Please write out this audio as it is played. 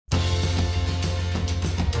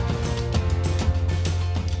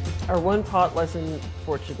Our one pot lesson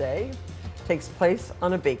for today takes place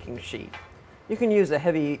on a baking sheet. You can use a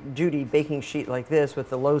heavy-duty baking sheet like this with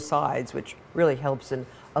the low sides, which really helps in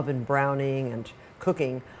oven browning and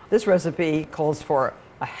cooking. This recipe calls for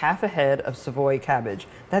a half a head of Savoy cabbage.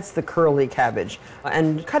 That's the curly cabbage.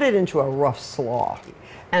 And cut it into a rough slaw.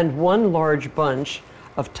 And one large bunch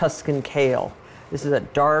of Tuscan kale. This is a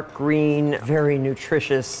dark green, very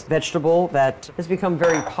nutritious vegetable that has become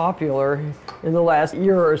very popular in the last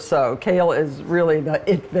year or so. Kale is really the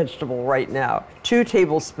it vegetable right now. 2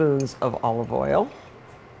 tablespoons of olive oil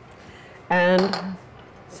and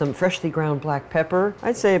some freshly ground black pepper.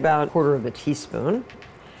 I'd say about 1/4 teaspoon,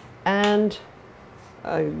 and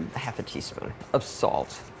half a teaspoon of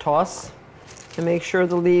salt. Toss and make sure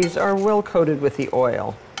the leaves are well coated with the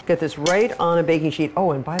oil. Get this right on a baking sheet.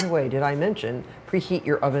 Oh, and by the way, did I mention preheat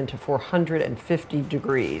your oven to 450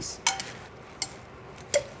 degrees.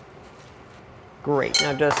 Great,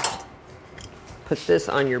 now just put this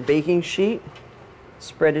on your baking sheet,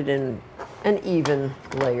 spread it in an even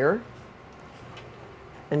layer,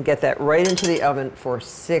 and get that right into the oven for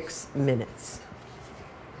 6 minutes.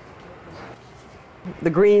 The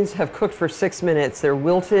greens have cooked for 6 minutes. They're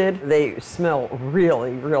wilted. They smell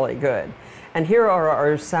really, really good. And here are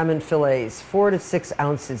our salmon fillets, 4 to 6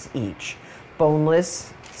 ounces each.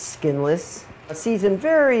 Boneless, skinless, seasoned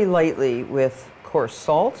very lightly with coarse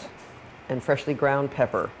salt and freshly ground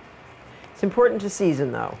pepper. It's important to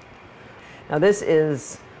season though. Now this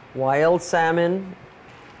is wild salmon,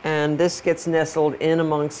 and this gets nestled in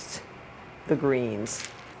amongst the greens.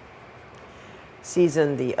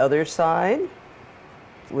 Season the other side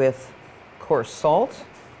with coarse salt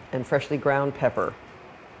and freshly ground pepper.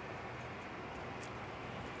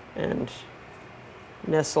 And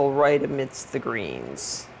nestle right amidst the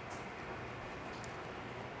greens.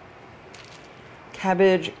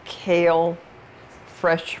 Cabbage, kale,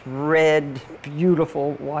 fresh, red,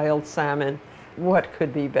 beautiful wild salmon. What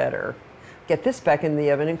could be better? Get this back in the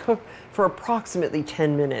oven and cook for approximately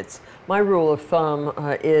 10 minutes. My rule of thumb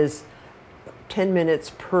is 10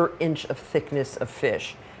 minutes per inch of thickness of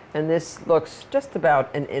fish. And this looks just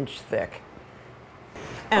about an inch thick.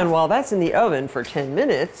 And while that's in the oven for 10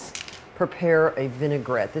 minutes, prepare a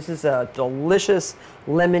vinaigrette. This is a delicious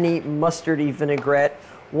lemony, mustardy vinaigrette.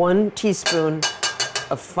 1 teaspoon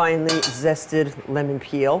of finely zested lemon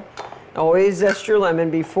peel. Always zest your lemon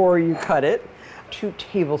before you cut it. 2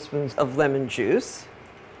 tablespoons of lemon juice.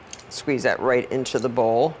 Squeeze that right into the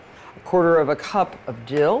bowl. 1/4 cup of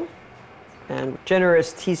dill, and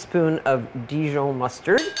generous teaspoon of Dijon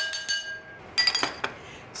mustard.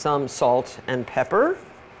 Some salt and pepper.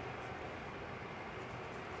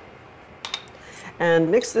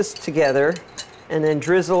 And mix this together and then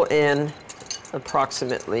drizzle in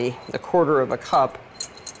approximately 1/4 cup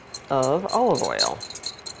of olive oil.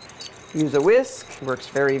 Use a whisk, works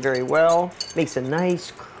very, very well. Makes a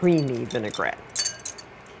nice creamy vinaigrette.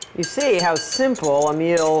 You see how simple a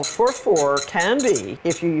meal for 4 can be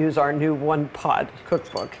if you use our new one-pot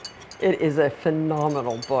cookbook. It is a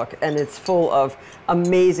phenomenal book, and it's full of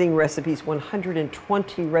amazing recipes,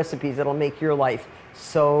 120 recipes that'll make your life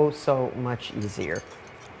so much easier.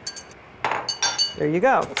 There you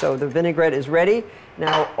go. So the vinaigrette is ready.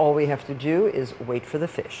 Now all we have to do is wait for the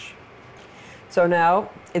fish. So now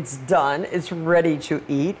it's done. It's ready to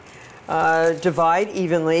eat. Divide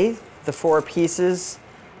evenly the 4 pieces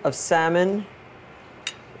of salmon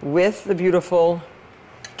with the beautiful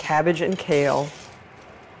cabbage and kale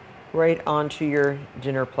right onto your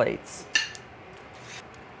dinner plates.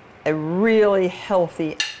 A really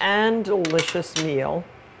healthy and delicious meal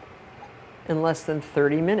in less than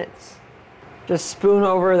 30 minutes. Just spoon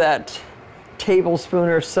over that tablespoon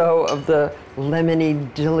or so of the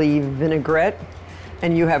lemony dilly vinaigrette,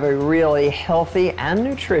 and you have a really healthy and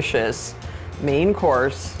nutritious main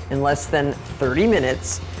course in less than 30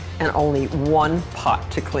 minutes and only 1 pot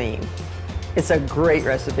to clean. It's a great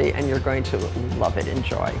recipe and you're going to love it.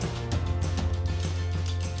 Enjoy.